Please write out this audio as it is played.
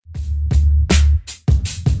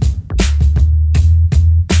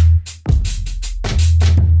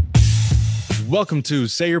Welcome to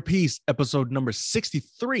Say Your Piece, episode number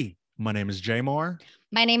 63. My name is Jamar.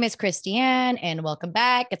 My name is Christiane, and welcome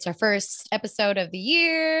back. It's our first episode of the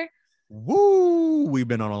year. Woo! We've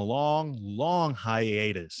been on a long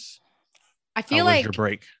hiatus. I feel How like was your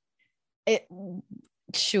break?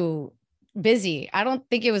 Busy. I don't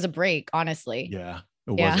think it was a break, honestly. Yeah,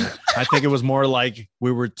 it wasn't. I think it was more like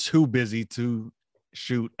we were too busy to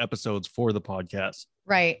shoot episodes for the podcast.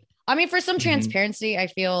 Right. I mean, for some transparency, I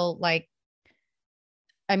feel like,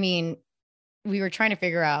 we were trying to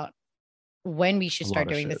figure out when we should start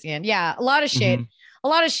doing this again. Yeah, a lot of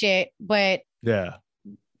shit, but yeah,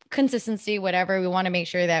 consistency, whatever. We want to make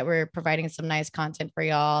sure that we're providing some nice content for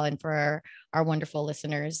y'all and for our wonderful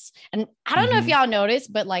listeners. And I don't know if y'all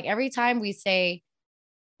noticed, but like every time we say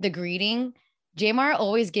the greeting, Jamar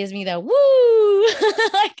always gives me the woo.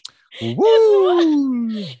 Like,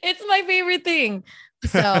 woo! It's my favorite thing.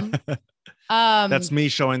 So that's me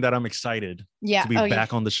showing that I'm excited to be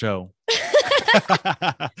back on the show.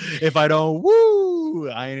 If I don't woo,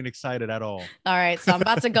 I ain't excited at all. All right, so I'm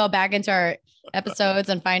about to go back into our episodes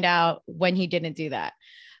and find out when he didn't do that.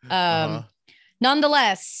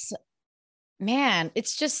 Nonetheless, man,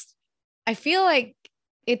 it's just, I feel like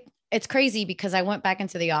it's crazy because I went back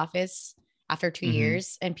into the office after 2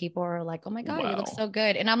 years and people are like, oh my God, you look so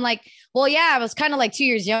good. And I'm like, well, yeah, I was kind of like 2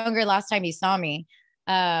 years younger last time you saw me.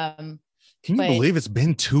 Can you believe it's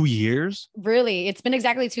been 2 years? Really? It's been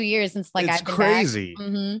exactly 2 years since like I've been crazy.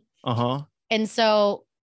 Back. And so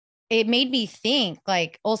it made me think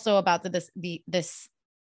like also about this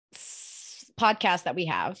podcast that we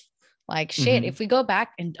have. Like shit, if we go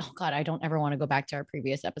back and oh God, I don't ever want to go back to our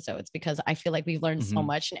previous episodes because I feel like we've learned so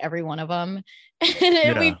much in every one of them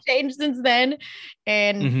and we've changed since then.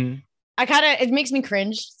 And it makes me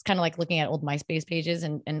cringe. It's kind of like looking at old MySpace pages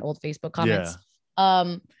and old Facebook comments.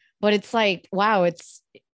 Yeah. But it's like, wow,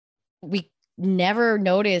 we never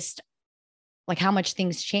noticed like how much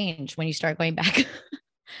things change when you start going back.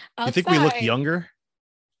 You think we look younger?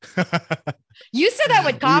 You said that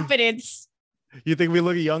with confidence. You think we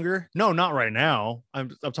look younger? No, not right now.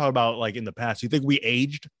 I'm talking about like in the past. You think we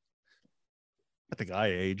aged? I think I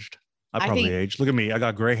aged. I probably aged. Look at me. I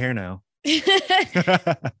got gray hair now.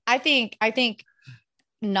 I think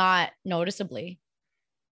not noticeably.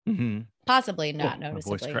 Possibly not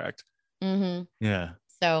noticeably. My voice cracked. Yeah.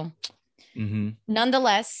 So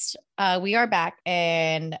nonetheless, we are back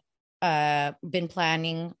and been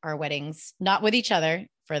planning our weddings, not with each other,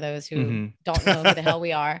 for those who don't know who the hell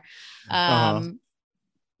we are,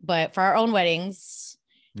 but for our own weddings.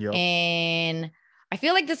 Yep. And I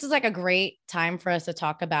feel like this is like a great time for us to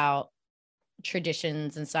talk about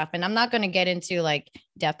traditions and stuff. And I'm not going to get into like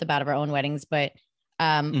depth about our own weddings, but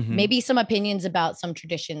maybe some opinions about some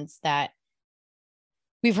traditions that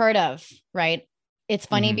we've heard of, right? It's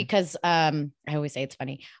funny because I always say it's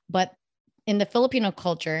funny, but in the Filipino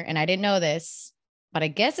culture, and I didn't know this, but I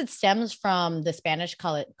guess it stems from the Spanish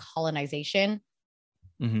colonization.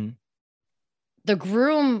 The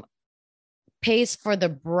groom pays for the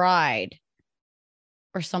bride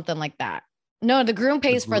or something like that. No, the groom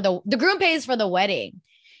pays for the wedding.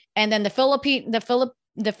 And then the Philippines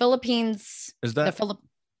is that I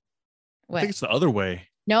think it's the other way.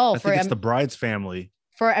 No, I think it's the bride's family.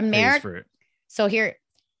 For America. So here,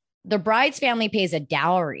 the bride's family pays a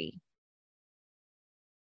dowry.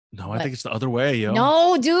 No, I think it's the other way, yo.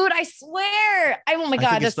 No, dude, I swear. Oh my God.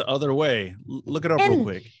 I think it's the other way. Look it up real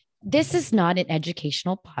quick. This is not an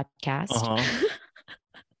educational podcast.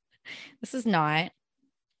 This is not.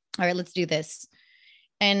 All right, let's do this.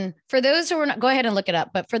 And for those who are not, go ahead and look it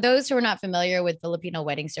up. But for those who are not familiar with Filipino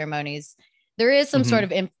wedding ceremonies, there is some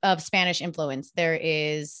sort of Spanish influence. There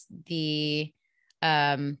is the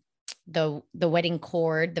wedding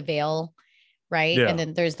cord, the veil, right? Yeah. And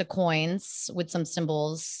then there's the coins with some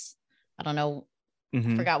symbols. I don't know.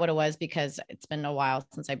 I forgot what it was because it's been a while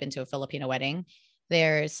since I've been to a Filipino wedding.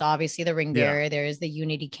 There's obviously the ring bearer. There's the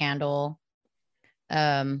unity candle.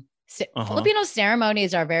 Filipino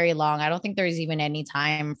ceremonies are very long. I don't think there's even any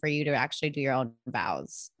time for you to actually do your own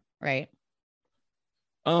vows, right?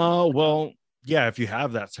 Well, yeah, if you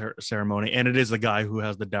have that ceremony, and it is the guy who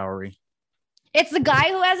has the dowry. It's the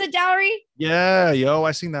guy who has a dowry? Yeah, yo,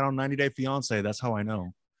 I seen that on 90 Day Fiance. That's how I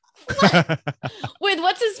know. With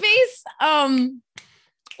what's his face?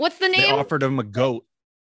 What's the name? They offered him a goat.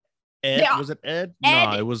 Ed, was it Ed?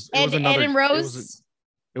 No, it was another. Ed and Rose.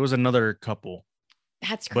 It was another couple.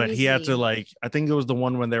 That's crazy. But he had to I think it was the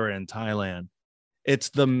one when they were in Thailand. It's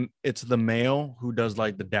the male who does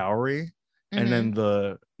like the dowry, and then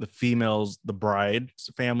the females, the bride's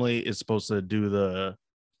family is supposed to do the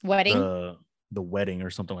wedding, the wedding or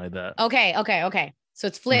something like that. Okay. So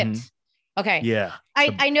it's flipped. Okay. Yeah.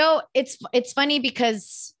 I know it's funny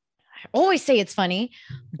because I always say it's funny,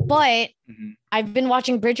 but I've been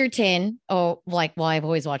watching Bridgerton. Oh, like, well, I've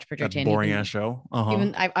always watched That Bridgerton. boring ass show.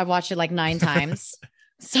 Even I watched it like 9 times.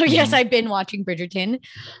 So yes, I've been watching Bridgerton.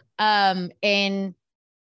 And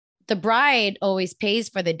the bride always pays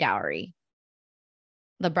for the dowry.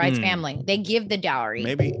 The bride's family, they give the dowry.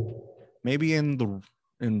 Maybe in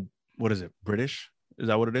what is it? British? Is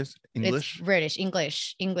that what it is? English? It's British,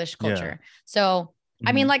 English culture. Yeah. So,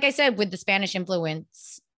 I mean, like I said, with the Spanish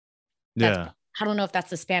influence, I don't know if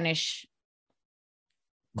that's the Spanish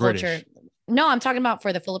culture. British. No, I'm talking about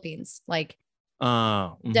for the Philippines. Like,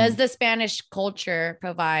 does the Spanish culture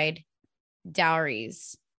provide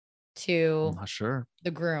dowries to I'm not sure.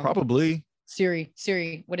 The groom? Probably.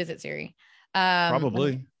 Siri, what is it, Siri?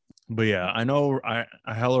 Probably. But yeah, I know I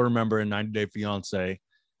hella remember in 90 Day Fiance,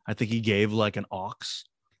 I think he gave like an ox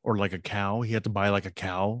or like a cow. He had to buy like a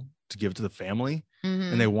cow to give to the family.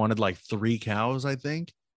 And they wanted like 3 cows, I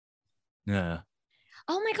think. Yeah.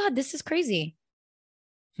 Oh my God, this is crazy.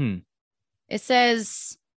 It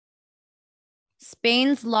says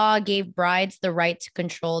Spain's law gave brides the right to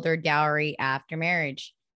control their dowry after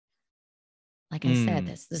marriage. Like I said,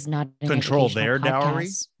 this is not an control their podcast. Dowry.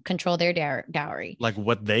 Control their dowry, like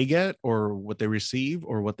what they get, or what they receive,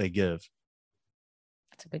 or what they give.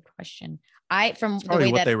 That's a good question. From the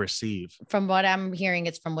way what they receive. From what I'm hearing,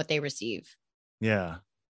 it's from what they receive. Yeah.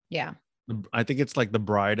 Yeah. I think it's like the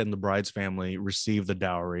bride and the bride's family receive the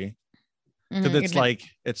dowry. Because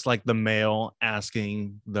it's like the male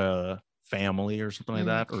asking the family or something like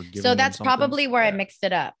that, or giving. So that's probably where I mixed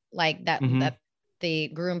it up, like that. That the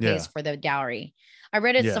groom pays for the dowry. I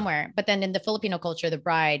read it somewhere, but then in the Filipino culture, the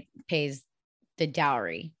bride pays the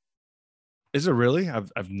dowry. Is it really?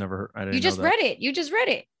 I've never heard. I didn't You just know that. read it. You just read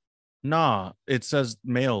it. Nah, it says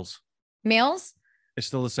males. Males? It's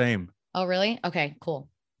still the same. Oh, really? Okay, cool.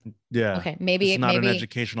 Yeah. Okay, maybe it's not an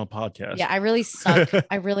educational podcast. Yeah, I really suck.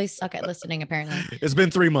 I really suck at listening. Apparently, it's been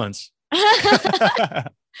 3 months.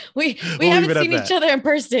 we haven't seen each other in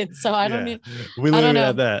person, so I don't. We leave it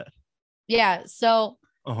at that. Yeah. So,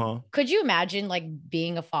 could you imagine like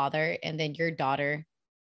being a father and then your daughter,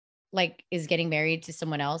 like, is getting married to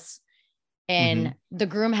someone else, and the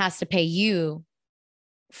groom has to pay you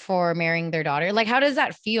for marrying their daughter? Like, how does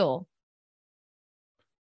that feel?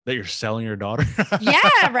 That you're selling your daughter?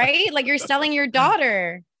 Yeah, right. Like you're selling your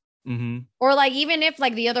daughter. Or like, even if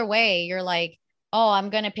like the other way, you're like, oh, I'm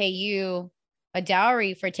going to pay you a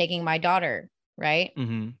dowry for taking my daughter. Right.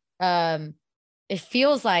 It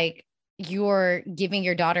feels like you're giving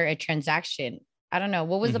your daughter a transaction. I don't know.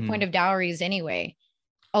 What was the point of dowries anyway?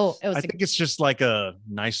 Oh, I think it's just like a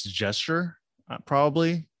nice gesture,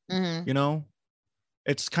 probably. You know,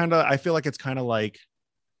 it's kind of, I feel like it's kind of like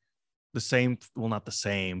the same, well, not the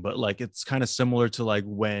same, but like it's kind of similar to like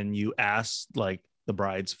when you ask like the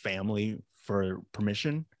bride's family for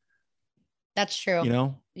permission. That's true. You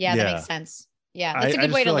know? Yeah, that makes sense. Yeah, that's a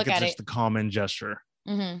good way to look at it. It's just a common gesture.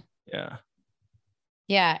 Yeah.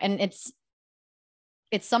 Yeah, and it's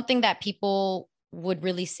something that people would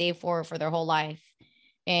really save for their whole life.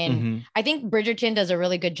 And I think Bridgerton does a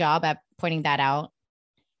really good job at pointing that out,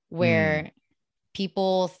 where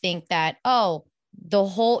people think that, oh,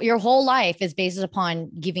 your whole life is based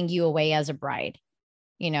upon giving you away as a bride.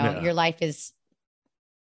 You know, your life is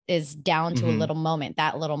down to a little moment,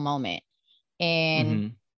 that little moment.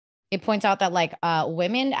 And it points out that like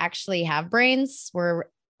women actually have brains. We're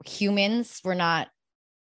humans. We're not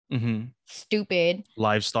stupid.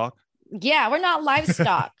 Livestock. Yeah, we're not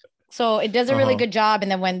livestock. So it does a really good job.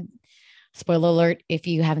 And then when, spoiler alert, if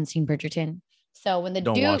you haven't seen Bridgerton. So when the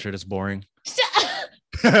Don't watch it, it's boring.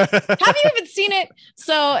 Have you even seen it?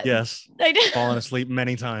 So yes, fallen asleep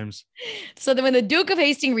many times. So then when the Duke of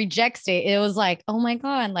Hastings rejects it, it was like, oh my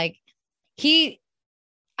God, like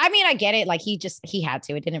I mean, I get it. Like he had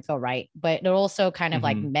to, it didn't feel right, but it also kind of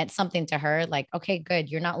like meant something to her. Like, okay, good.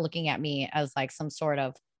 You're not looking at me as like some sort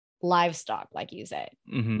of livestock, like you said.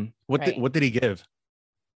 What did he give?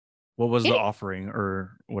 What was the offering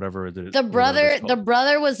or whatever? The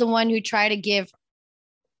brother was the one who tried to give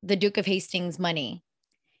the Duke of Hastings money.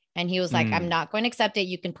 And he was like, I'm not going to accept it.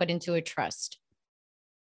 You can put into a trust.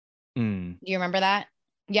 Do you remember that?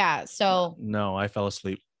 Yeah. So no, I fell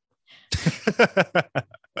asleep.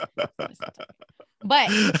 But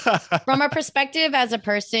from a perspective as a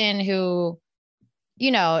person who,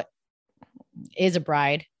 you know, is a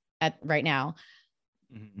bride right now,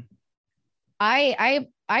 I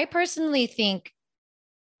personally think,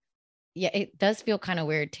 yeah, it does feel kind of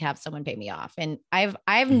weird to have someone pay me off. And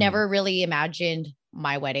I've never really imagined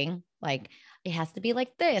my wedding. Like it has to be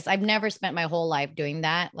like this. I've never spent my whole life doing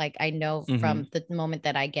that. Like I know from the moment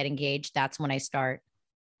that I get engaged, that's when I start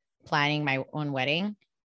planning my own wedding.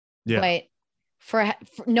 Yeah. But for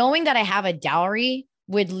knowing that I have a dowry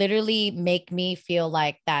would literally make me feel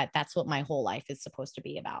like that's what my whole life is supposed to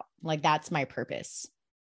be about. Like that's my purpose.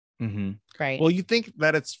 Right. Well, you think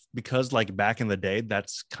that it's because like back in the day,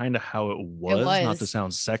 that's kind of how it was, not to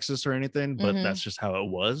sound sexist or anything, but that's just how it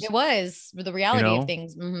was. It was the reality of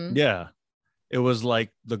things. Yeah. It was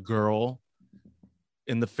like the girl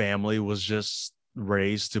in the family was just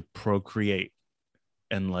raised to procreate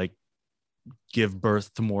and like give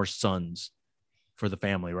birth to more sons for the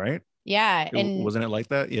family, right? Yeah. And wasn't it like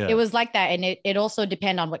that? Yeah. It was like that. And it also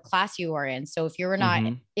depend on what class you were in. So if you were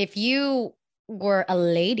not, if you were a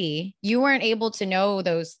lady, you weren't able to know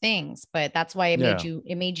those things, but that's why it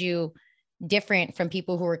made you different from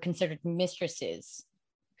people who were considered mistresses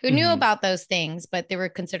who knew about those things, but they were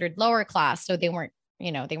considered lower class. So they weren't,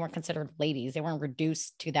 they weren't considered ladies. They weren't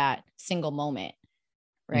reduced to that single moment.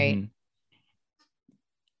 Right.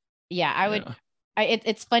 Yeah. I would,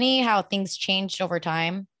 it's funny how things changed over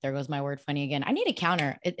time. There goes my word funny again. I need a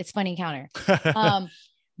counter. It's funny counter.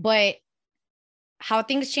 But how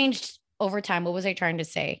things changed over time. What was I trying to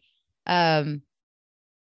say?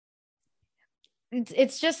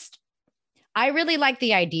 It's just, I really like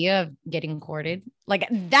the idea of getting courted like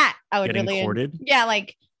that. I would really courted. Yeah.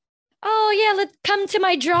 Like, oh yeah, let's come to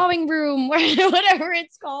my drawing room or whatever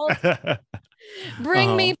it's called.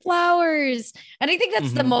 Bring me flowers. And I think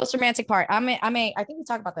that's the most romantic part. I think we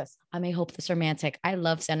talked about this. I may hope this romantic. I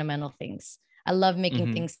love sentimental things. I love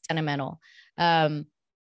making things sentimental. I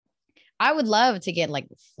would love to get like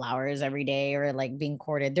flowers every day or like being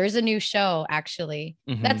courted. There's a new show actually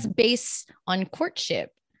that's based on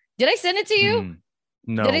courtship. Did I send it to you?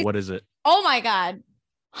 No, what is it? Oh my God.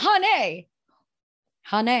 Honey.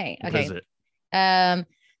 Okay. What is it?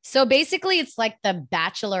 So basically it's like the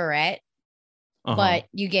Bachelorette, but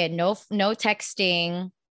you get no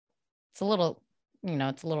texting. It's a little,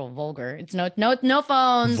 it's a little vulgar. It's no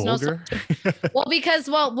phones, vulgar?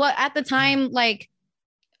 Well, at the time, like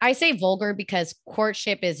I say vulgar because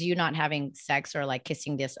courtship is you not having sex or like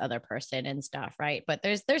kissing this other person and stuff, right? But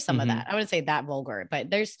there's some of that. I wouldn't say that vulgar, but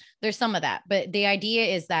there's some of that. But the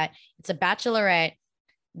idea is that it's a Bachelorette.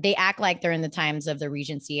 They act like they're in the times of the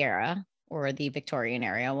Regency era or the Victorian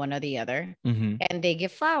era, one or the other, and they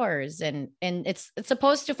give flowers, and it's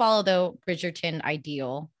supposed to follow the Bridgerton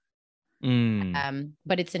ideal,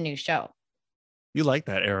 but it's a new show. You like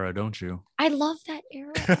that era, don't you? I love that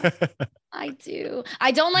era. I do.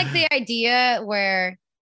 I don't like the idea where,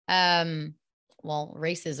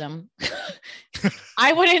 racism.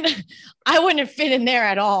 I wouldn't fit in there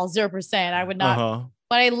at all. 0%. I would not.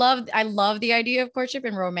 But I love the idea of courtship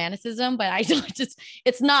and romanticism, but I don't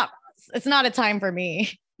it's not a time for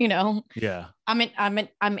me, Yeah. I'm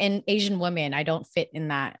an Asian woman. I don't fit in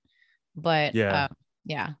that. But yeah.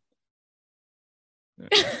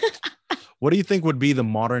 What do you think would be the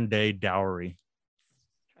modern day dowry?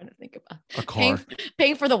 I'm trying to think about a car.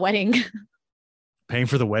 Paying for the wedding. Paying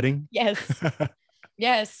for the wedding? Yes.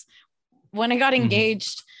 Yes. When I got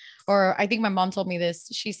engaged, or I think my mom told me this,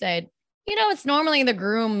 she said, it's normally the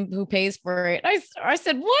groom who pays for it. I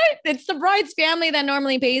said, what? It's the bride's family that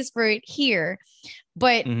normally pays for it here.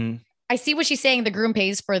 But I see what she's saying. The groom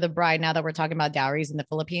pays for the bride now that we're talking about dowries in the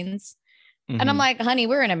Philippines. And I'm like, honey,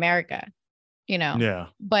 we're in America, Yeah.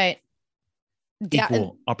 But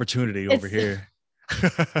equal opportunity over here.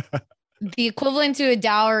 The equivalent to a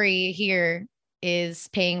dowry here is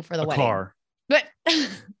paying for the wedding. Car. But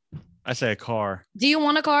I say a car. Do you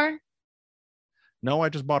want a car? No, I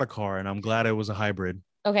just bought a car and I'm glad it was a hybrid.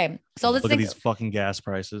 Okay. So let's look at these fucking gas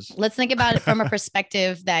prices. Let's think about it from a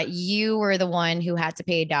perspective that you were the one who had to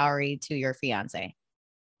pay dowry to your fiance.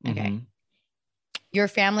 Okay. Your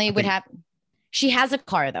family would have, she has a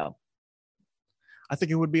car though. I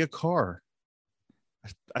think it would be a car.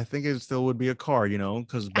 I think it still would be a car,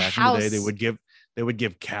 because back in the day they would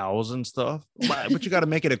give cows and stuff, but you got to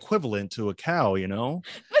make it equivalent to a cow, a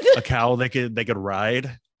cow they could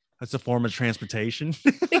ride. That's a form of transportation.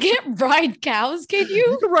 They can't ride cows, can you?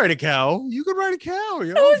 You can ride a cow. You can ride a cow.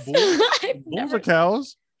 Bulls are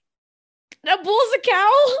cows. A bull's a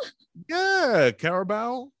cow? Yeah,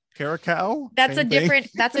 Carabao. That's a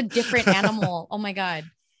different animal. Oh my God.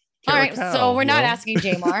 All right. So we're not asking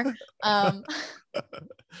Jamar.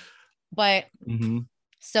 But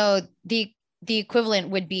so the equivalent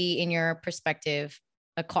would be, in your perspective,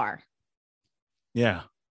 a car. Yeah.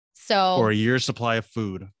 So or a year's supply of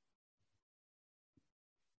food.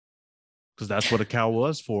 Because that's what a cow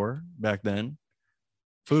was for back then.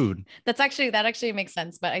 food. That actually makes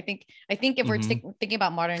sense. But I think if we're thinking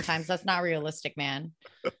about modern times, that's not realistic, man.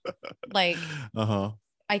 Like,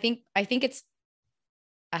 I think it's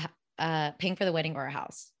paying for the wedding or a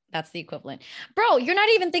house. That's the equivalent. Bro, you're not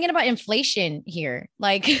even thinking about inflation here.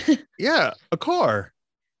 Like, yeah, a car.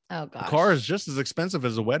 Oh gosh. A car is just as expensive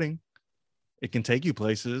as a wedding. It can take you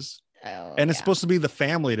places. Oh, and it's supposed to be the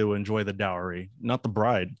family to enjoy the dowry, not the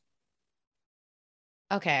bride.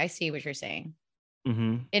 Okay, I see what you're saying.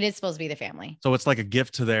 Mm-hmm. It is supposed to be the family. So it's like a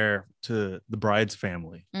gift to the bride's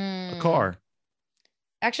family. A car.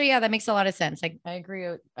 Actually, yeah, that makes a lot of sense. I agree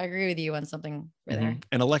with you on something for there.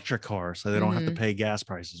 An electric car, so they don't have to pay gas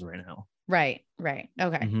prices right now. Right.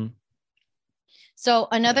 Okay. So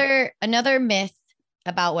another myth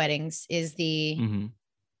about weddings is the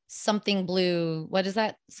something blue. What is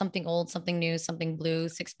that? Something old, something new, something blue,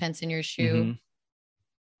 sixpence in your shoe.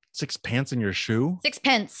 Sixpence in your shoe?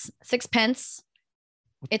 Sixpence.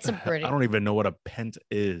 It's a British. I don't even know what a pence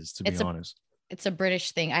is, to be honest. It's a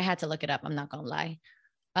British thing. I had to look it up. I'm not gonna lie.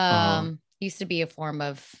 Used to be a form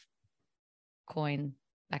of coin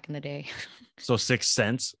back in the day. So 6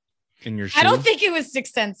 cents in your shoe? I don't think it was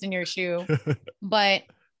 6 cents in your shoe, but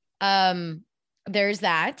there's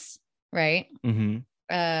that, right?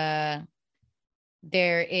 There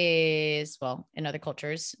is, well, in other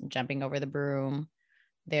cultures, jumping over the broom.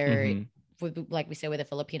 There, like we say with the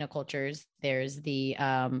Filipino cultures, there's the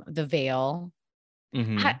veil.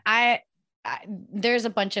 I there's a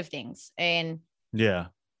bunch of things, and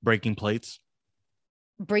breaking plates,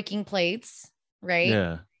 right?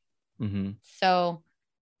 Yeah. So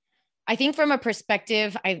I think from a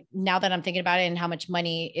perspective, now that I'm thinking about it and how much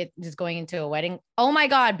money it is going into a wedding, oh my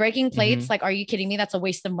God, breaking plates. Like, are you kidding me? That's a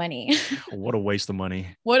waste of money. What a waste of money.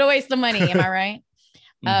 Am I right?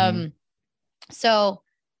 So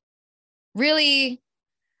really,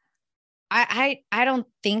 I don't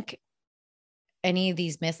think any of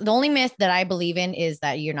these myths. The only myth that I believe in is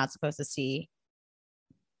that you're not supposed to see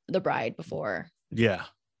the bride before. Yeah,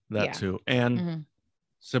 that too. And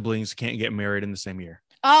siblings can't get married in the same year.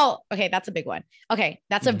 Oh, okay. That's a big one. Okay.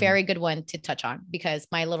 That's a very good one to touch on, because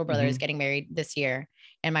my little brother is getting married this year.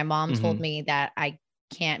 And my mom told me that I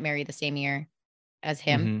can't marry the same year as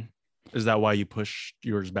him. Is that why you pushed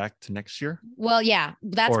yours back to next year? Well, yeah,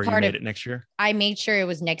 that's or part you of it next year. I made sure it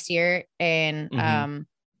was next year. And,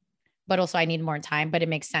 but also I need more time, but it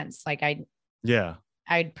makes sense. Like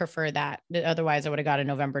I'd prefer that. Otherwise I would have got a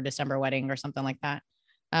November, December wedding or something like that.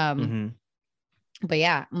 But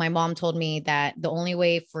yeah, my mom told me that the only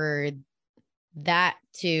way for that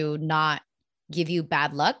to not give you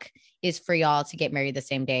bad luck is for y'all to get married the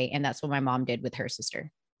same day. And that's what my mom did with her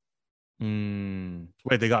sister.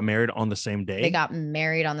 Wait, they got married on the same day? They got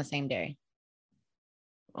married on the same day.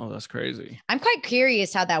 Oh, that's crazy. I'm quite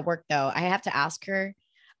curious how that worked, though. I have to ask her.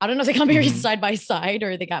 I don't know if they got married side by side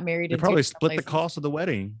or they got married. They probably split the cost of the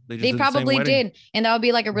wedding. They probably did. And that would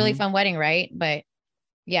be like a really fun wedding, right? But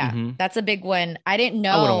yeah, that's a big one. I didn't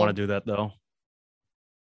know. I wouldn't want to do that, though.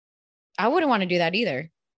 I wouldn't want to do that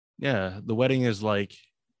either. Yeah, the wedding is like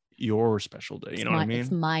your special day. You know what I mean?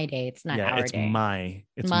 It's my day. It's not our day. It's mine.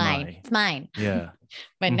 It's mine. Yeah.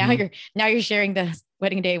 But now you're sharing the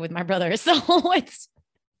wedding day with my brother. So it's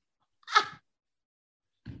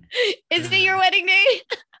is it your wedding day?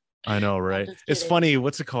 I know, right? It's funny.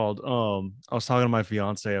 What's it called? I was talking to my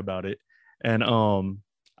fiance about it, and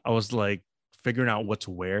I was like figuring out what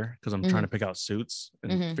to wear because I'm trying to pick out suits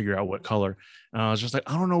and figure out what color. And I was just like,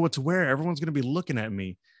 I don't know what to wear. Everyone's gonna be looking at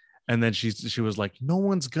me. And then she was like, no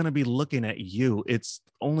one's gonna be looking at you. It's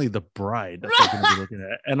only the bride that they're gonna be looking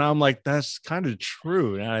at. And I'm like, that's kind of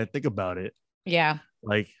true. And I think about it. Yeah.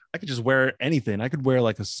 Like I could just wear anything. I could wear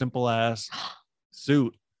like a simple ass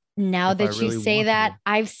suit. Now that you say that,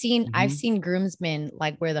 I've seen groomsmen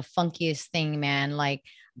like wear the funkiest thing, man. Like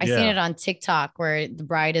I seen it on TikTok where the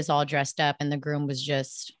bride is all dressed up and the groom was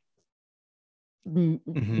just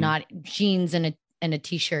not jeans and a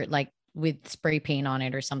t-shirt, like with spray paint on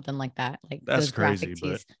it or something like that. Like that's crazy,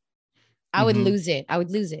 but I would lose it.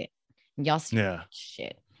 Y'all see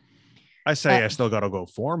shit. I say I still gotta go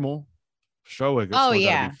formal. Show it. Oh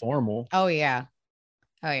yeah, be formal. Oh yeah.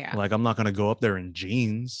 Like I'm not gonna go up there in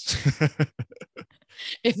jeans.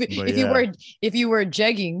 if you wear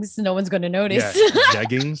jeggings, no one's gonna notice. Yeah,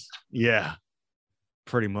 jeggings. Yeah,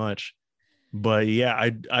 pretty much. But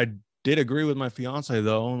yeah, I did agree with my fiance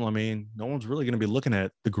though. I mean, no one's really gonna be looking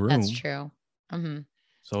at the groom. That's true.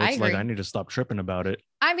 So it's like I need to stop tripping about it.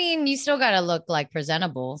 I mean, you still gotta look like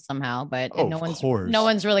presentable somehow, but no one's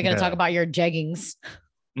really gonna talk about your jeggings.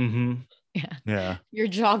 Yeah. Your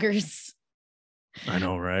joggers. I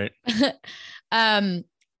know, right?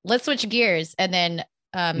 Let's switch gears and then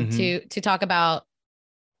to talk about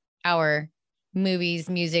our movies,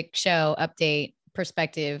 music, show update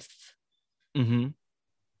perspective. Mm-hmm.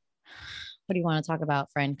 What do you want to talk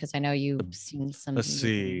about, friend? Because I know you've seen some. Let's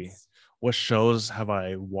see. What shows have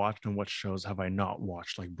I watched and what shows have I not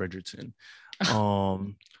watched? Like Bridgerton.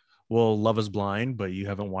 Well, Love Is Blind, but you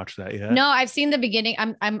haven't watched that yet. No, I've seen the beginning.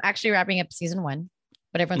 I'm actually wrapping up season 1,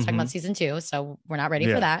 but everyone's talking about season 2, so we're not ready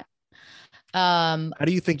for that. How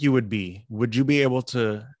do you think you would be? Would you be able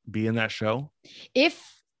to be in that show? If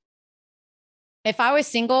I was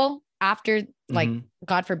single after, like,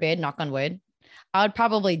 God forbid, knock on wood, I would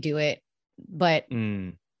probably do it, but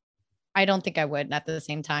I don't think I would at the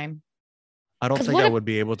same time. I don't think I would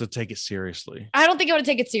be able to take it seriously. I don't think I would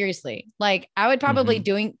take it seriously. Like, I would probably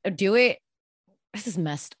do it. This is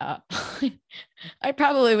messed up. I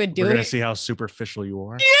probably would do it. We're going to see how superficial you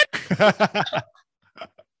are.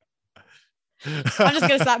 I'm just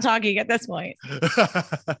going to stop talking at this point.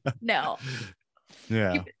 No.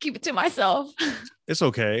 Yeah. Keep it to myself. It's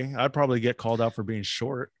okay. I'd probably get called out for being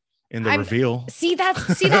short in the reveal.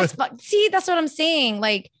 That's what I'm saying.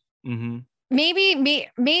 Like, maybe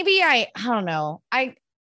I don't know. I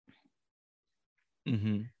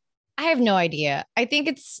have no idea. I think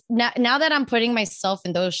it's now that I'm putting myself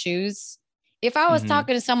in those shoes. If I was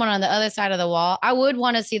talking to someone on the other side of the wall, I would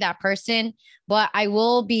want to see that person, but I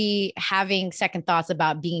will be having second thoughts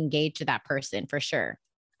about being engaged to that person for sure.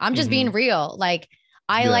 I'm just being real. Like,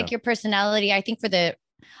 I like your personality. I think for the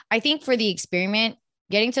experiment,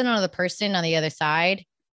 getting to know the person on the other side.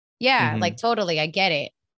 Yeah, like, totally. I get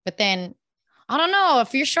it. But then I don't know,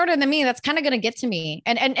 if you're shorter than me, that's kind of going to get to me.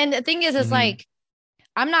 And the thing is like,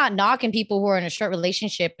 I'm not knocking people who are in a short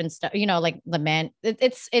relationship and stuff, you know, like the men.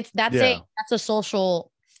 That's a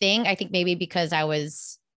social thing. I think maybe because I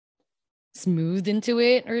was smoothed into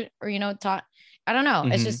it or you know, taught. I don't know.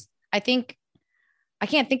 It's just, I think I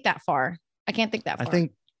can't think that far.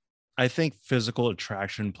 I think physical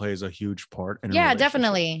attraction plays a huge part in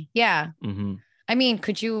definitely. Yeah. I mean,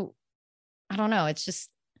 could you, I don't know. It's just,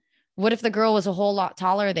 what if the girl was a whole lot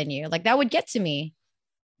taller than you? Like, that would get to me.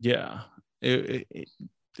 Yeah. It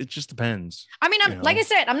just depends. I mean, like I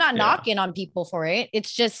said, I'm not knocking on people for it.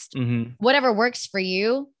 It's just whatever works for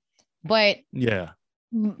you. But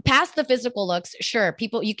past the physical looks, sure,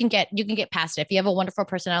 people, you can get past it. If you have a wonderful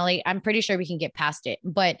personality, I'm pretty sure we can get past it.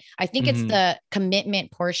 But I think it's the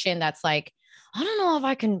commitment portion that's like, I don't know if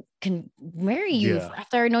I can marry you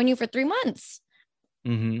after I've known you for 3 months.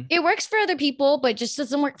 It works for other people, but just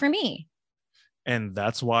doesn't work for me. And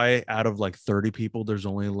that's why out of like 30 people, there's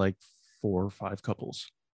only like 4 or 5 couples.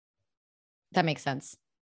 That makes sense.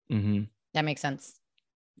 That makes sense.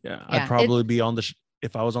 Yeah. I'd probably be on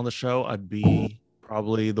if I was on the show, I'd be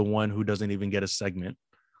probably the one who doesn't even get a segment.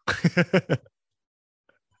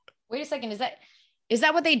 Wait a second. Is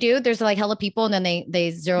that what they do? There's like hella people and then they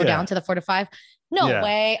zero down to the 4 to 5. No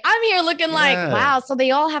way. I'm here looking like, wow. So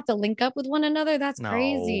they all have to link up with one another. That's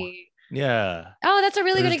crazy. Yeah. Oh, that's a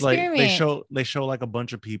really good experiment. Like, they show like a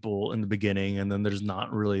bunch of people in the beginning, and then there's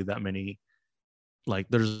not really that many. Like,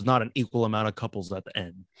 there's not an equal amount of couples at the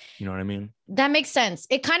end. You know what I mean? That makes sense.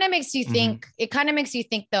 It kind of makes you think. It kind of makes you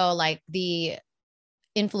think, though, like the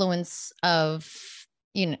influence of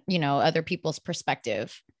you know other people's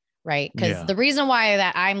perspective, right? Because the reason why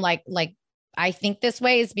that I'm like I think this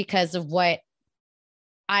way is because of what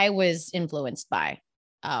I was influenced by.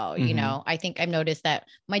 You know, I think I've noticed that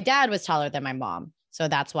my dad was taller than my mom. So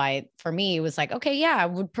that's why for me, it was like, okay, yeah, I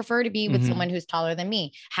would prefer to be with someone who's taller than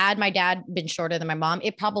me. Had my dad been shorter than my mom,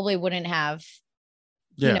 it probably wouldn't have,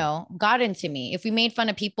 you know, gotten to me. If we made fun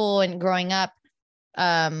of people and growing up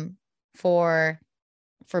for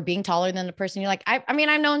being taller than the person you're like, I mean,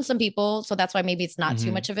 I've known some people, so that's why maybe it's not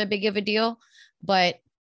too much of a big of a deal, but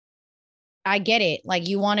I get it. Like,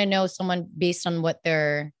 you want to know someone based on what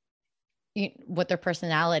their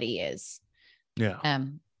personality is. Yeah.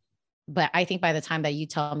 But I think by the time that you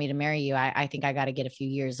tell me to marry you, I think I got to get a few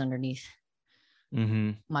years underneath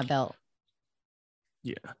my belt.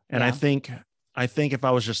 Yeah. And I think if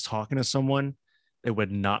I was just talking to someone, they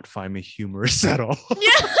would not find me humorous at all.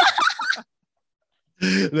 Yeah.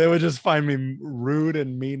 They would just find me rude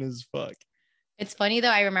and mean as fuck. It's funny though.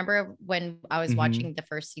 I remember when I was watching the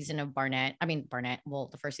first season of the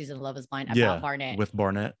first season of Love Is Blind about Barnett. With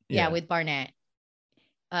Barnett. Yeah, with Barnett.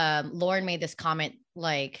 Lauren made this comment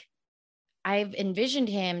like, I've envisioned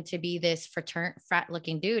him to be this frat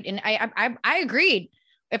looking dude. And I agreed.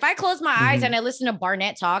 If I closed my eyes and I listened to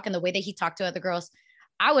Barnett talk and the way that he talked to other girls,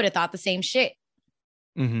 I would have thought the same shit.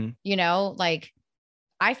 You know, like,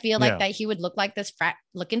 I feel like that he would look like this frat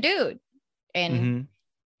looking dude. And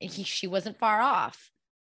she wasn't far off.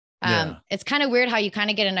 It's kind of weird how you kind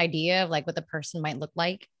of get an idea of like what the person might look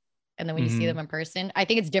like. And then when you see them in person, I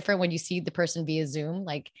think it's different when you see the person via Zoom,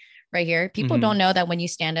 like right here. People don't know that when you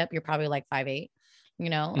stand up, you're probably like 5'8", you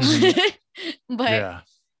know, but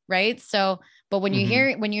right. So, but when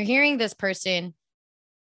you when you're hearing this person,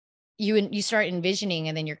 you start envisioning,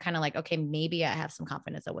 and then you're kind of like, okay, maybe I have some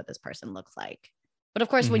confidence of what this person looks like. But of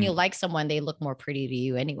course, when you like someone, they look more pretty to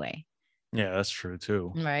you anyway. Yeah, that's true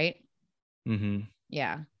too. Right.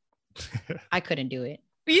 Yeah. I couldn't do it.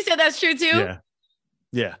 You said that's true too? Yeah.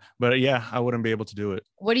 Yeah. But yeah, I wouldn't be able to do it.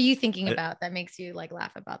 What are you thinking about that makes you like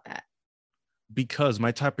laugh about that? Because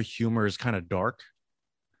my type of humor is kind of dark.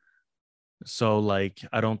 So like,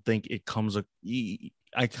 I don't think it comes,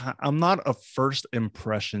 I'm not a first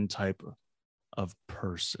impression type of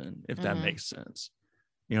person, if that makes sense.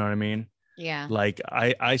 You know what I mean? Yeah. Like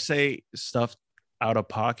I say stuff out of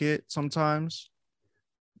pocket sometimes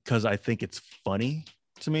because I think it's funny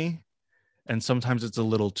to me, and sometimes it's a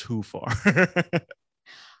little too far.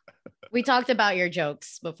 We talked about your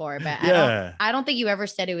jokes before, but I don't think you ever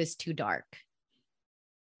said it was too dark.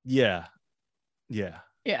 Yeah. I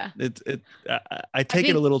take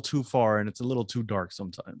it a little too far, and it's a little too dark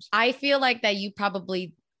sometimes. I feel like that you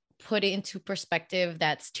probably put it into perspective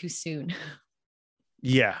that's too soon.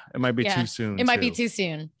 Yeah, it might be too soon. It might be too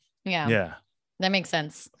soon. Yeah. That makes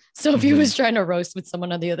sense. So if he was trying to roast with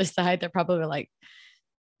someone on the other side, they're probably like,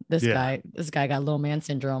 this guy got little man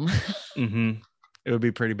syndrome. It would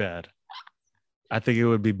be pretty bad. I think it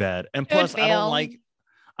would be bad. And plus, I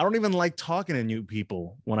don't even like talking to new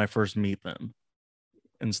people when I first meet them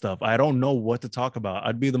and stuff. I don't know what to talk about.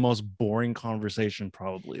 I'd be the most boring conversation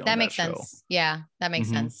probably on that makes show. sense. Yeah, that makes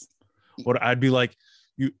sense. What I'd be like,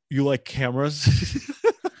 you like cameras?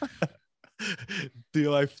 Do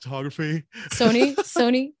you like photography?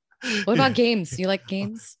 Sony. What about games? You like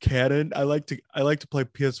games? Canon. I like to play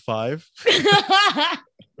PS5.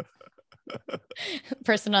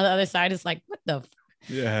 Person on the other side is like, what the?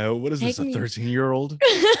 Yeah. What is this? A 13-year-old?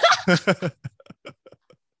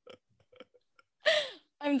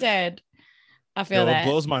 I'm dead. I feel that. It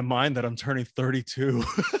blows my mind that I'm turning 32.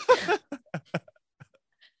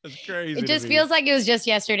 That's crazy. It just feels like it was just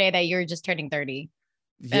yesterday that you were just turning 30.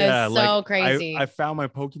 Yeah, so crazy. I found my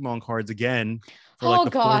Pokemon cards again for like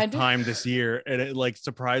the fourth time this year, and it like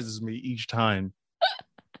surprises me each time.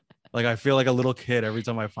 Like I feel like a little kid every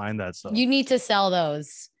time I find that stuff. You need to sell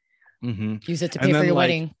those. Use it to pay for your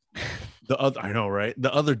wedding. I know, right?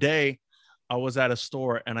 The other day, I was at a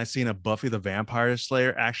store and I seen a Buffy the Vampire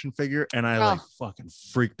Slayer action figure, and I like fucking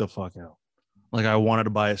freaked the fuck out. Like I wanted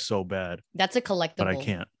to buy it so bad. That's a collectible, but I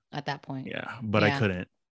can't at that point. Yeah, but I couldn't.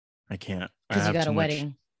 I can't. Because you got a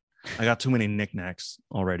wedding. I got too many knickknacks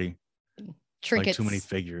already. Trinkets. Like too many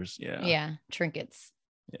figures. Yeah. Yeah. Trinkets.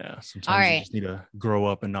 Yeah. Sometimes you just need to grow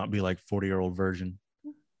up and not be like 40-year-old virgin.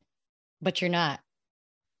 But you're not.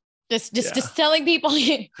 Just telling people.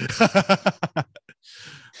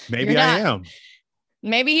 Maybe I am.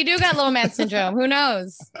 Maybe he do got little man syndrome. Who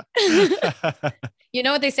knows? You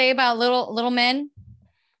know what they say about little men?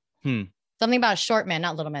 Something about short men,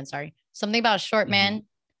 not little men. Sorry. Something about short men.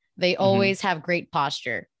 They always have great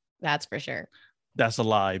posture. That's for sure. That's a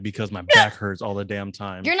lie because my back hurts all the damn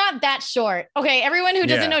time. You're not that short. Okay. Everyone who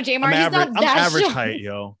doesn't know Jamar, he's not that I'm average short. height,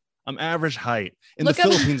 yo. I'm average height. In the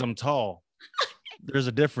Philippines, I'm tall. There's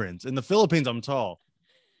a difference. In the Philippines, I'm tall.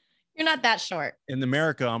 You're not that short. In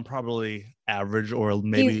America, I'm probably average, or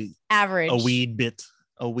maybe average. a wee bit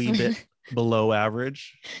below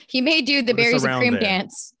average. He may do the berries and cream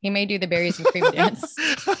dance. He may do the berries and cream dance.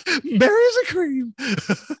 Berries and cream.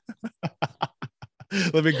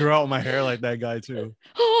 Let me grow out my hair like that guy too.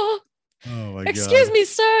 Oh my god. Excuse me,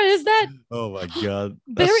 sir. Is that? Oh my god.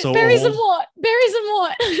 Berries and what? Berries and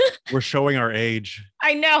what? We're showing our age.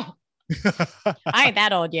 I know. I ain't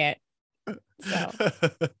that old yet. So.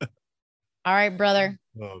 All right, brother.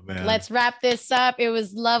 Oh man. Let's wrap this up. It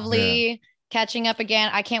was lovely catching up again.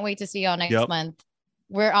 I can't wait to see y'all next month.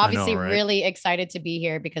 We're obviously really excited to be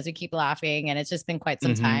here because we keep laughing, and it's just been quite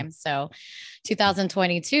some time. So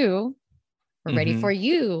 2022, we're ready for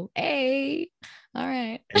you. Hey. All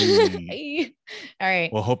right. Hey. All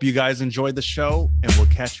right. Well, hope you guys enjoyed the show, and we'll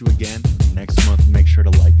catch you again next month. Make sure to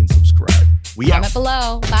like and subscribe. Comment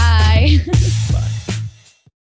below. Bye. Bye.